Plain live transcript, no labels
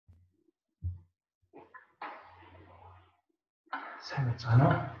сайн байна.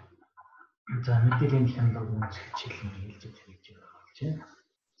 За мэдээллийн хямдлагыг үзэх хичээлийн хэлж хийж байгаа болж байна.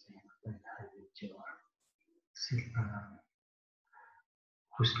 За одоо хийж байгаа Excel програм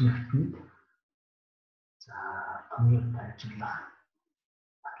хүснэгтэнд за томъёотой ажиллах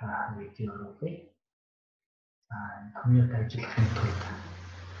видео руугээ. За томъёотой ажиллахын тулд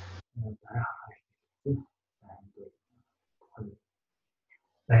дараах хэлбэр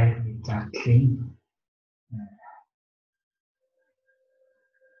байрны зардлын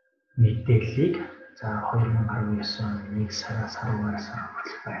мэдээллийг за 2019 оны 1 сараас 12 сар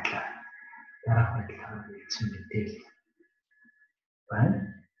хүртэл байдлаар дараах байдлаар хэлсэн мэдээлэл байна.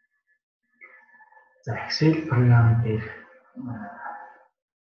 За Excel програм дээр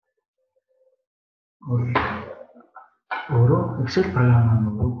өөрөө Excel програм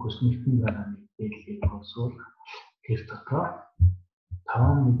нөгөө хүснэгтэн байгаа мэдээллийг боловсруул тэр дотор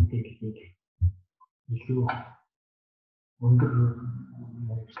таван мэдээллийг илүү өндөр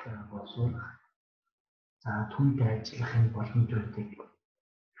мөнгөтэй боловсруулах за түүнтэй ажиллахын боломжуудыг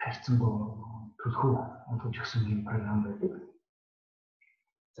харьцангуй төлхөө олгож өгсөн юм програм байдаг.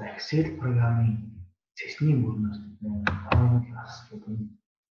 За Excel програмын цэсний мөрнөөс оруулах гэдэг нь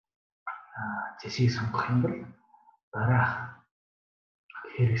цэсийг сонгох юм бол дараах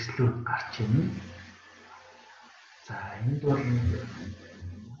хэрэгслүүд гарч ирнэ. За энд бол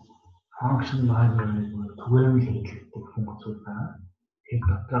function library түгээмэл хэлэлцдэг функцүүд байна. Тэр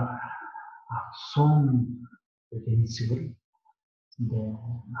дотор авсан хэсэгэл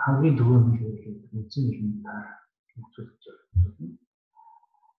хамгийн түгээмэл хэлэлцдэг үндсэн хэлнээр функцүүд байна.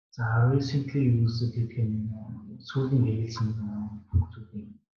 За recently used гэдэг нь сүүлийн хэлэлцсэн функцүүдийн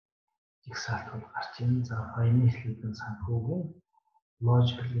жигсаалтууд гарч ирнэ. За financial гэдэг нь санхүүгийн,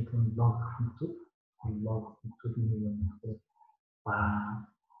 logical гэдэг нь log функцүүд, log функцүүдийн юм ба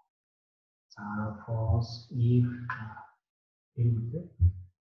за false if гэдэг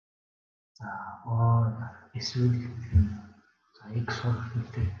за or эсвэл за x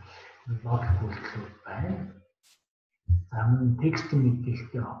гэдэг log үйлдэлүүд байна. За мөн текст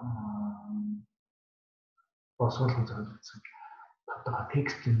мэдээлэлтэй босгуулах зорилготой тодорхой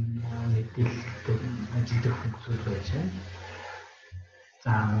текст мэдээлэлтэй ажиллах функцүүд байж байна.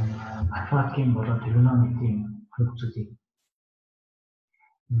 За математикийн болон тригонометрийн функцүүдийг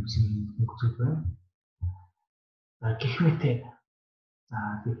функцүүд байна. За гэх мэт за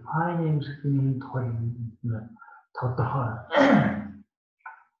define юмсгийн тухай тодорхой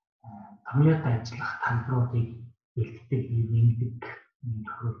томъёотой ажиллах талбаруудыг бэлддэг нэмдэг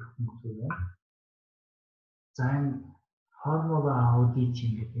тохиолдол функцүүд байна. За энэ формула аудит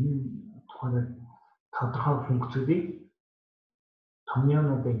гэдэг энэ тухай тодорхой функцүүдийг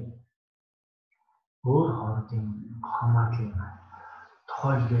томъёонуудын өөр хоорондын хамаарлын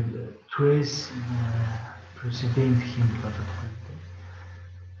тухайлбал trace precedent хэм болоод байна.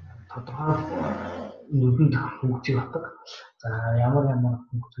 Тодорхой нүдэнд функцийг батдаг. За ямар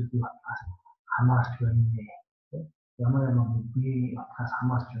функцүүдийг батгаас хамаарч байна нэ. Ямар нүдний батгаас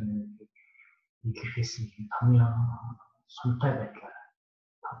хамаарч байна гэдэг илэрхийлсэн томъёо сумтай байдлаар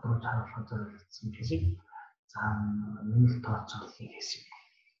тодруулж харуулах зорилготой хэсэг. За нэмэлт тооцооллын хэсэг.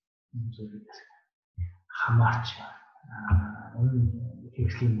 Энэ зүйлээс хамаарч энэ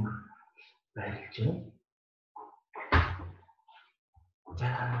хэрэгслийн мөр байрлаж байна. За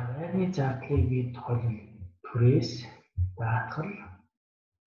байрны зардлыг бид тухайлбал түрээс даатгал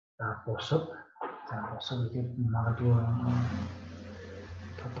за бусад гэдэг магадгүй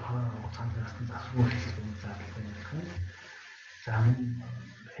тодорхой хугацаанд засвар хэлбэрийн зардал байх юм. За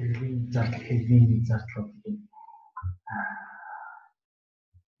хэрэглийн зардлуудыг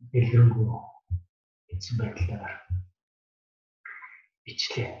дэлгэрэнгүй эцэг байдлаар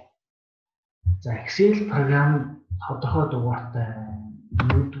бичлээ. За Excel програм тодорхой дугаартай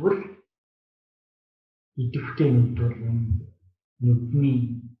нүдвэр идэвхтэй нүдвэр нүдний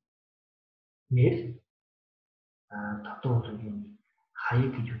нэр дотоод үеийн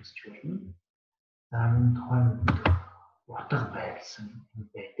хаяг гэж үзэж байна. За энэ тухайн нүдэнд утга байрлсан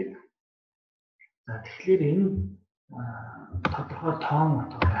байдаг. За тэгэхээр энэ тодорхой тоон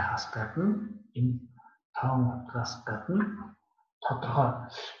утга байхаас гадна энэ тоон утгаас гадна тодорхой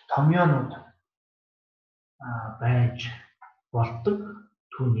томъёонууд байж болдог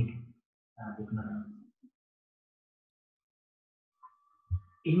түүнийг бид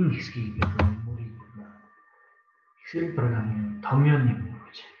энэ хэсгийг мөрийг Excel програмын томъёоны мөр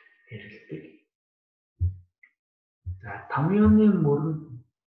гэж нэрлэдэг. За томъёоны мөрөнд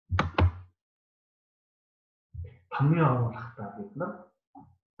томъёо оруулахдаа бид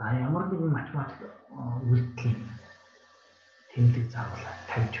за ямар нэгэн математик үйлдэлийн тэмдэг заавал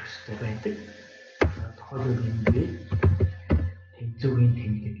тавьж өгсөй байдаг. Тухайлбал энэ тэнцвэрийн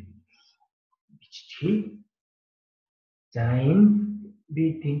тэмдэг биччихье. За энэ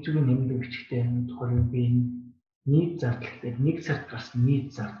би тэнцвэрийн тэмдэг бичгтээ тухайн би нийт зардлыг нэг сард гарсан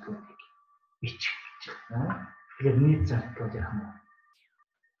нийт зардлуудыг бичих гэж байна. Тэгэхээр нийт зардлууд яах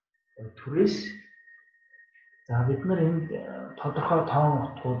вэ? Түрээс за бид нар энэ тодорхой тоон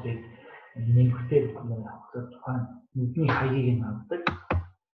утгуудыг нэмэхдээ тухайн нүдний хаягийг нь авдаг.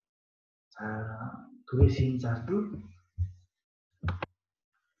 За түрээс энэ зардал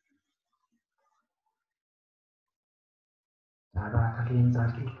дараагийн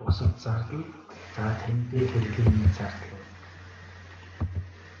зардал, бусад зардал, за тэмдэг хэрэглээний зардал.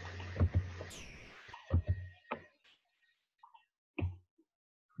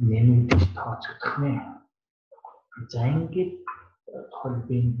 Нэмэгдэж тооцогдох нэ. За ингээд тухайн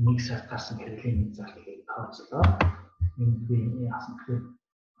би нэг сард гарсан хэрэглээний зардлыг тооцлоо. Энд би яасан гэхээр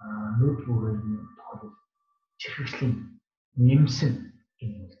нүд бүрийн тухайн чихрэгжлийн нэмсэн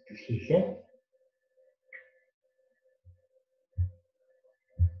гэмтэл хийлээ.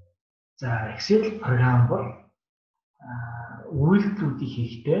 За Excel програм бол үйлдэлүүдийг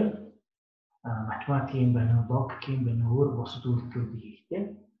хийхдээ математикийн байна, логикийн байна, өөр бусад үйлдэлүүдийг хийхдээ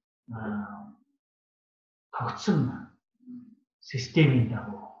тогтсон системийн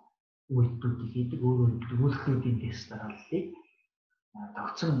дагуу үйлдэлүүдийг хийдэг, өөр үйлдэлүүдийн тест дарааллыг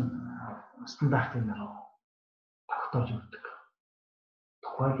тогтсон стандартын дагуу тогтоож өгдөг.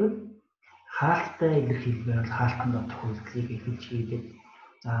 Тухайлбал хаалттай илэрхийлбэр бол хаалтанд дох үйлдэлийг эхэлж хийдэг.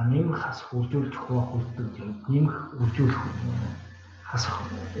 За нэмэх хасах үржүүлэх хуваах үйлдэлүүд, нэмэх үржүүлэх хасах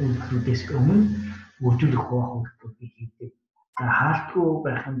үйлдэлүүдээс өмнө үржүүлэх хуваах үйлдэлүүдийг хийдэг. За хаалтгүй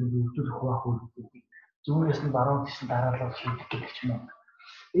байх юм бол үржүүлэх хуваах үйлдэлүүдийг зүүнээс нь баруун тийш дараалал хийдэг гэх юм уу.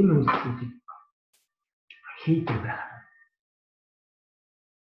 Энэ үйлдэлүүдийг хийдэг байх.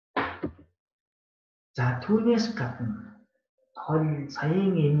 За түүнээс гадна тухайн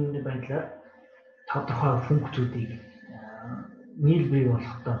саяын энэ байдлаар тодорхой функцүүдийг нийлбэрийг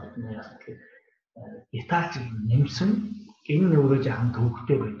болохдоо бид нэр яагаад детальч нэмсэн энэ өөрөө жаахан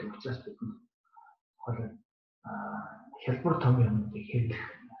төвөгтэй байдаг учраас бид тухайн хялбар томъёонуудыг хэрэглэх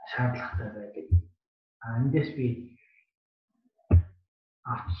шаардлагатай байдаг. Эндээс би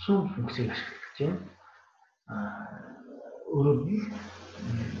автосум функцийг ашиглаж байна. Өөрөөр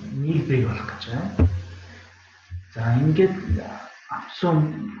нийлбэрийг болох гэж байна. За ингээд автосум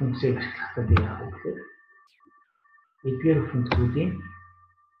функцийг ашиглахдаа би яах вэ гэхээр эдгээр функцүүдийн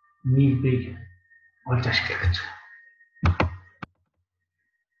нийлбэрийг олж ашиглах гэж байна.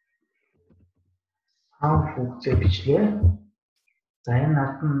 Сам функцээ бичлээ. За энэ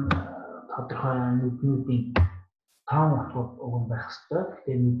ард нь тодорхой нүднүүдийн тоон утгууд уг байх ёстой.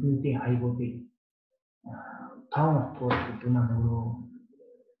 Тэгэхээр нүднүүдийн хаягуудыг тоон утгууд гэдэг нь өөрөө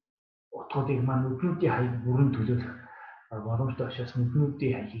утгуудыг маань нүднүүдийн хаяг бүрэн төлөөлөх боломжтой учраас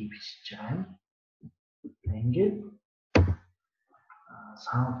нүднүүдийн хаягийг бичиж байгаа юм. Ингээд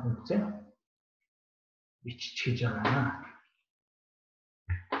сам функцээ бичих гэж байгаа.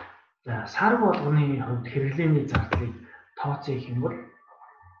 За сар болгоны хувьд хэрэглээний зардлыг тооцох юм бол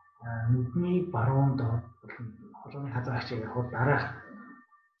нүдний баруун доод холооны хазаагч яг дараах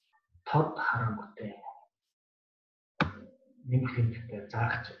тод харангуйтай нэмэх хэмжээтэй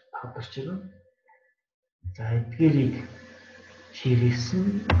заагч тодорч ирнэ. За эдгээрийг чирээсэн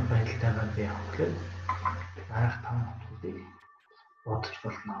байдалтайгаар би явах гэхээр дараах том утгуудыг бодож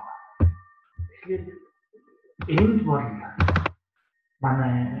болно. Тэгэхээр энд бол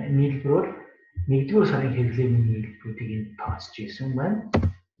манай нийлбэр 1-р сарын хэрэглээний нийлбэрүүдийг энд тооцож ирсэн байна.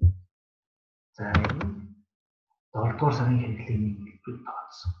 За энэ 7-р сарын хэрэглээний нийлбэрийг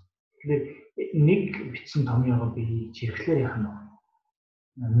тооцсон. Тэгэхээр нэг бичсэн томъёогоо би чирхлээр яах нь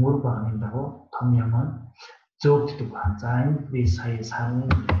мөр багны дагуу томъёо маань зөөгддөг байна. За энд би сая сарын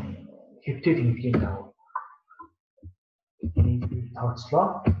хэвтээд тэмдгийн дагуу энийг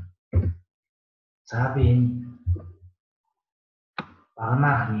тооцлоо. За би энэ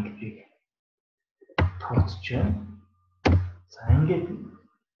багнаа нийлбэрийг тооцож байна. За ингээд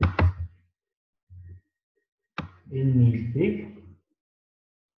энэ нийлбэрийг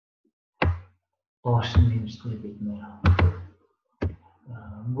доош нь нэмснээр бид нэр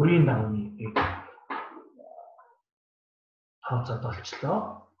мөрийн дагуу нийлбэрийг тооцоод олчлоо.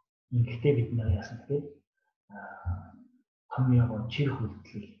 Ингэхдээ бид нэр яасан гэхээр томъёогоо чирх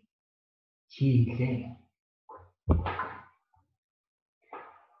үйлдэлийг хийлээ.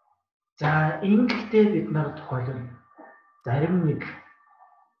 За ингэхдээ бид нар тухайлбал зарим нэг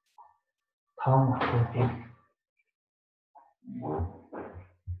тоон утгуудыг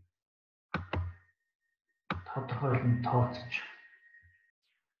тодорхойлон тооцож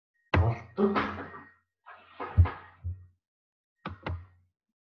болдог.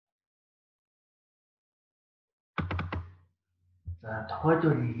 За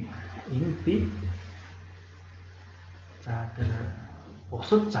тухайлбал энэ бид за тэр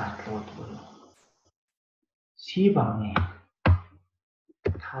бусад зардлууд буюу C багны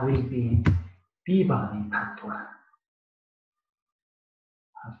 5-ыг B багны 5 дугаар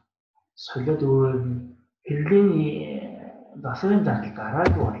солиод өөр хэрэглээний засгийн зардал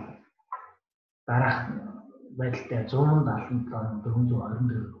гараагүй бол дараах байдалтай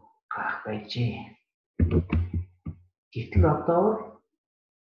 177,424 гарах байжээ. Гэтэл одоо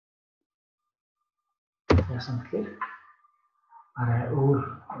яасан гэхээр арай өөр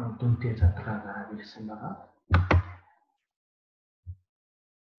дүнтэй задгаа гараад ирсэн байгаа.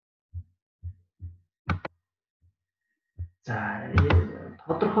 За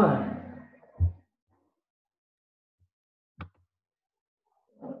тодорхой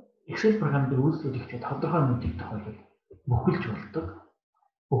Excel програмд үйлдэл хийхдээ тодорхой нүдийг тохиолдол бөхөлж болдог.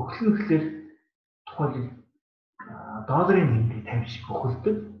 Бөхөл нь гэхээр тухайлбал долларын нэмрийг тавьж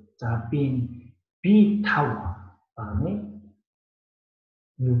бөхөлдөг. За B5 багны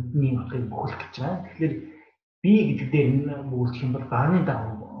нүдний утгыг бөхөлж гэж байна. Тэгэхээр B гэдэг дээр энэ бөхөлдөх юм бол багны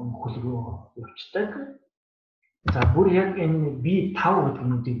дагуу бөхөл рүү явцдаг. За бүр яг энэ B5 гэдэг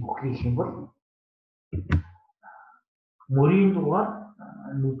нүдийг бөхлөх юм бол мөрийн дугаар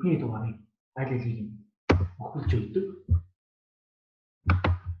нүдний дугаарыг аль алийг бөхөлж өгдөг.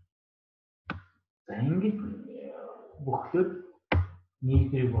 За ингэж бөхлөд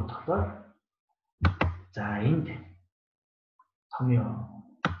нийгмийг бодглоо. За энд томъёо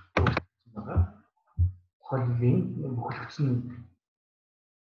байгаа. Тухайлбал бөхөлгдсөн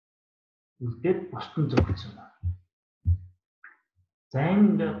үлдээд бусдын зөвлөсөн байна. За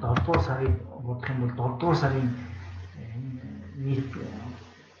энд 7 дугаар сарыг бодох юм бол 7 дугаар сарын нийт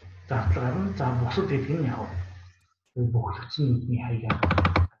зардал гарна. За бусад гэдэг нь яг бөхөлгдсөн нүдний хаягаар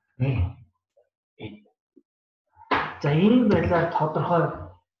нэ. За энэ байдлаар тодорхой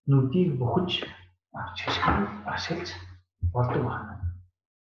нүдийг бөхөж ашиглаж болдог байна.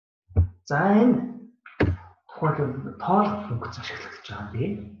 За энэ тухайлбал тоолох функц ашиглаж байгаа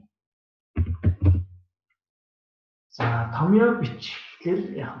юм. За томъёо бичлэр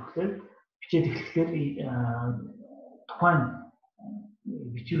яг гэхээр бичээд эхлэхээр тухайн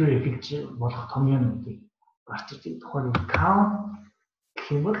бичвэрээр эхэлж болох томъёонуудыг гарч ирдэг. Тухайлбал count гэх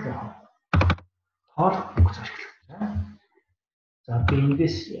юм бол яг тоолох функц ашиглаж байна. За би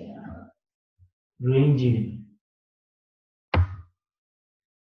эндээс range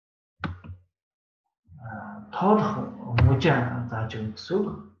тоолох мужаа зааж өгнө гэсэн үг.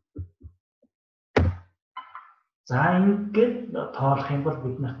 За ингээд тоолох юм бол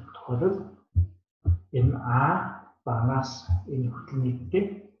бид нарт тухайлбал энэ А багнаас энэ хөтөлбөртэй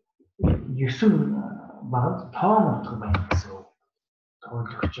 9 багт тоон утга байна гэсэн үг тоолж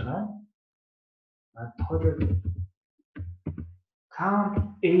өгч байгаа. Тухайлбал count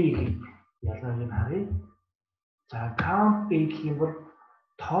A гэх ялгааг нь харъя. За count A гэх юм бол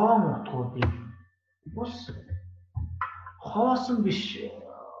тоон утгуудыг бус хоосон биш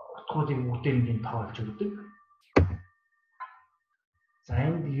утгуудыг бүгдийг тоолж өгдөг. За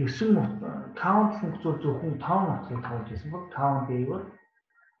энд 9 count функцээр зөвхөн тоон утгыг тоолж байсан бол count A бол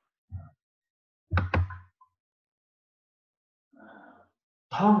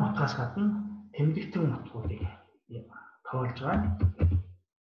тоон утгаас гадна тэмдэгтэн утгуудыг тоолж байгаа.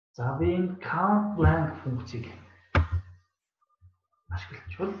 За би энэ count blank функцийг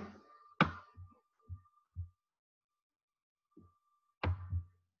ашиглавал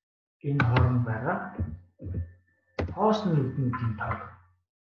энэ хооронд байгаа хоосны нүдний тоог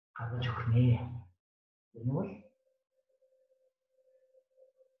гаргаж өгнө. Энэ бол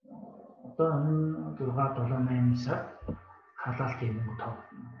одоо энэ 6, 7, 8 сар халаалтын мөнгө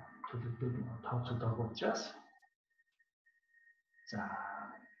төлөвлөдөг тооцоодог учраас за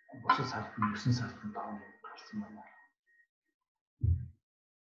бусад сард 9 сард тоог гарсан байна.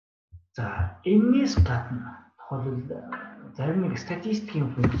 За энэс гадна тухайлбал зарим нэг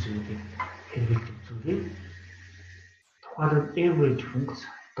статистикийн функцүүдийг хэрэглэж үзүүлээ. Тухайлбал average функц,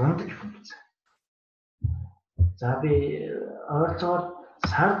 дундаж функц. За би ойролцоогоор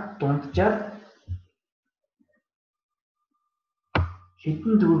сард дунджаар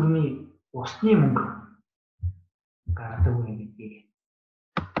хэдэн төгрөгийн усны мөнгө гардаг вэ гэдгийг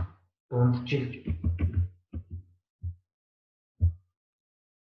дундчилж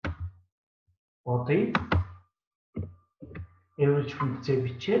бодъё. Average функцээ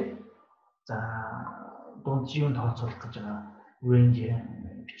бичээд за дунджийг тооцоолох гэж байгаа range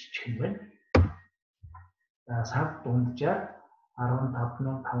бичих юм байна. За сар дунджаар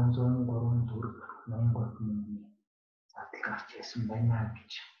 15,503 төгрөг 83 мөнгөний зардал гарч ирсэн байна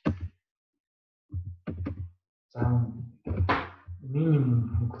гэж. За минимум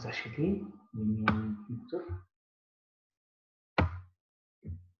функц ашиглая. Минимум функц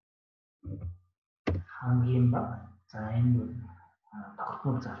хамгийн бага. За энэ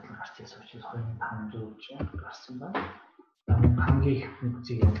тогтмол зардал гарч ирсэн учраас 2500 гэж гарсан байна. Хамгийн их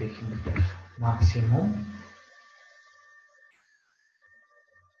функцийг явуулах юм бол максимум.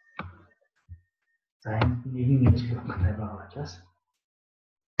 За энэ нэгэн ажил багтай байгаа учраас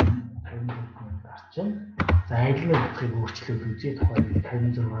 50% гарч байна. За ажлын утгыг өөрчлөөд үзье. Тухайн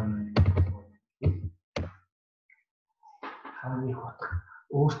 56 минут хамгийн их утга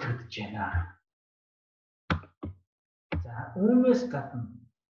өөрчлөгдөж байна. За үүнээс гадна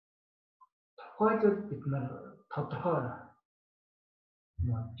тухайлбал бид нар тодорхой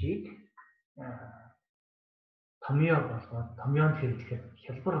модыг томъёог болгоод томъёонд хэрэглэхэд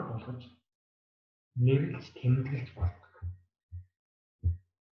хялбар болгож нэрлэж тэмдэглэж болдог.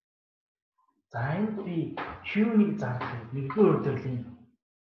 За энд би Q-ийг зардлыг нэгдүгээр удирлын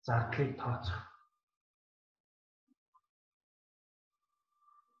зардлыг тооцох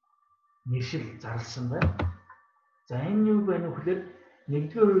нэшил зарласан байна. За энэ юу байна вэ гэхээр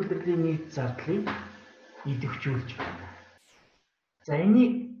нэгдүгээр удирлын нийт зардлыг идэвхжүүлж байна. За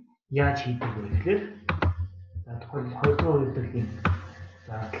энийг яаж хийдэг вэ гэхээр за тухайн 2 дугаар удирлын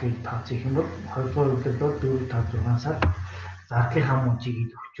зардлыг тооцох юм бол 2 дугаар удирдал бол 4-5-6 сар зардлынхаа мөнчийг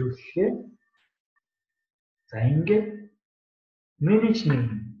идэвхжүүлэхээ за ингээд manage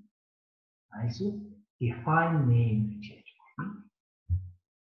name այսօր define name гэж ярьж байна.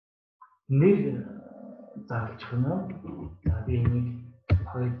 Нэг зарлж өгнө. За би энийг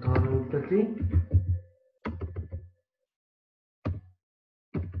 2 дугаар удирлын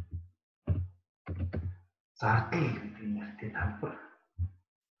зардал гэдэг нэртэй талбар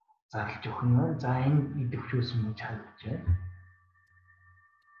зарлж өгнө. За энэ идэвхжүүлсэн мөн харагдаж байна.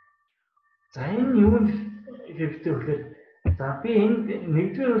 За энэ юунд хэрэгтэй вэ гэхээр за би энд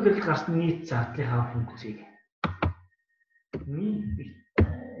нэгдүгээр удирдал гарсан нийт зардлынхаа функцийг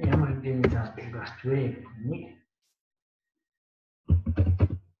ямар хэмжээний зардал гарч вэ гэдгийг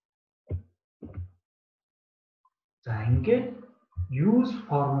за ингээд use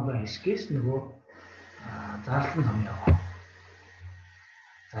formula хэсгээс нөгөө зарлан томъёо.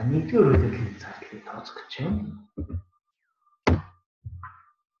 За нэгдүгээр удирлын зардлыг тооцох гэж байна.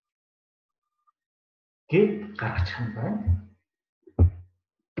 Гэт гаргачих юм байна.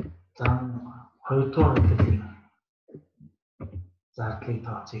 За 2 дугаар удирлын зардлыг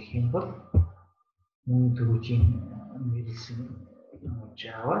тооцох юм бол мөн төрөжийн нэрлсэн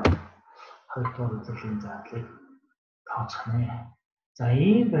жаваад 2 дугаар удирлын зардлыг тооцох нэ. За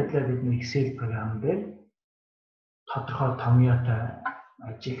ийм байдлаар бид Excel програм дээр тодорхой томъёотой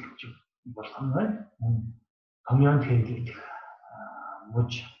ажиллаж болох нь байна. Томъёонд хэрэглэгдэх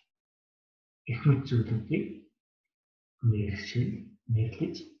муж их мэт зүйлүүдийг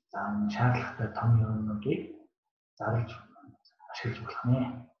нэрлэж шаардлагатай томъёонуудыг зарлж ашиглаж болох нэ.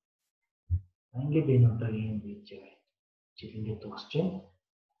 Ингээд энэ удаагийн видео жишээлбэл дуусч байна.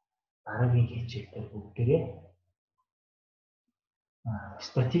 Дараагийн хичээлээр бүгдээрээ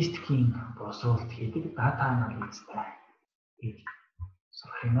статистикийн боловсруулалт хийдэг дата анализтай хийж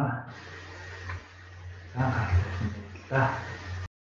сурах юм аа. За баярлалаа.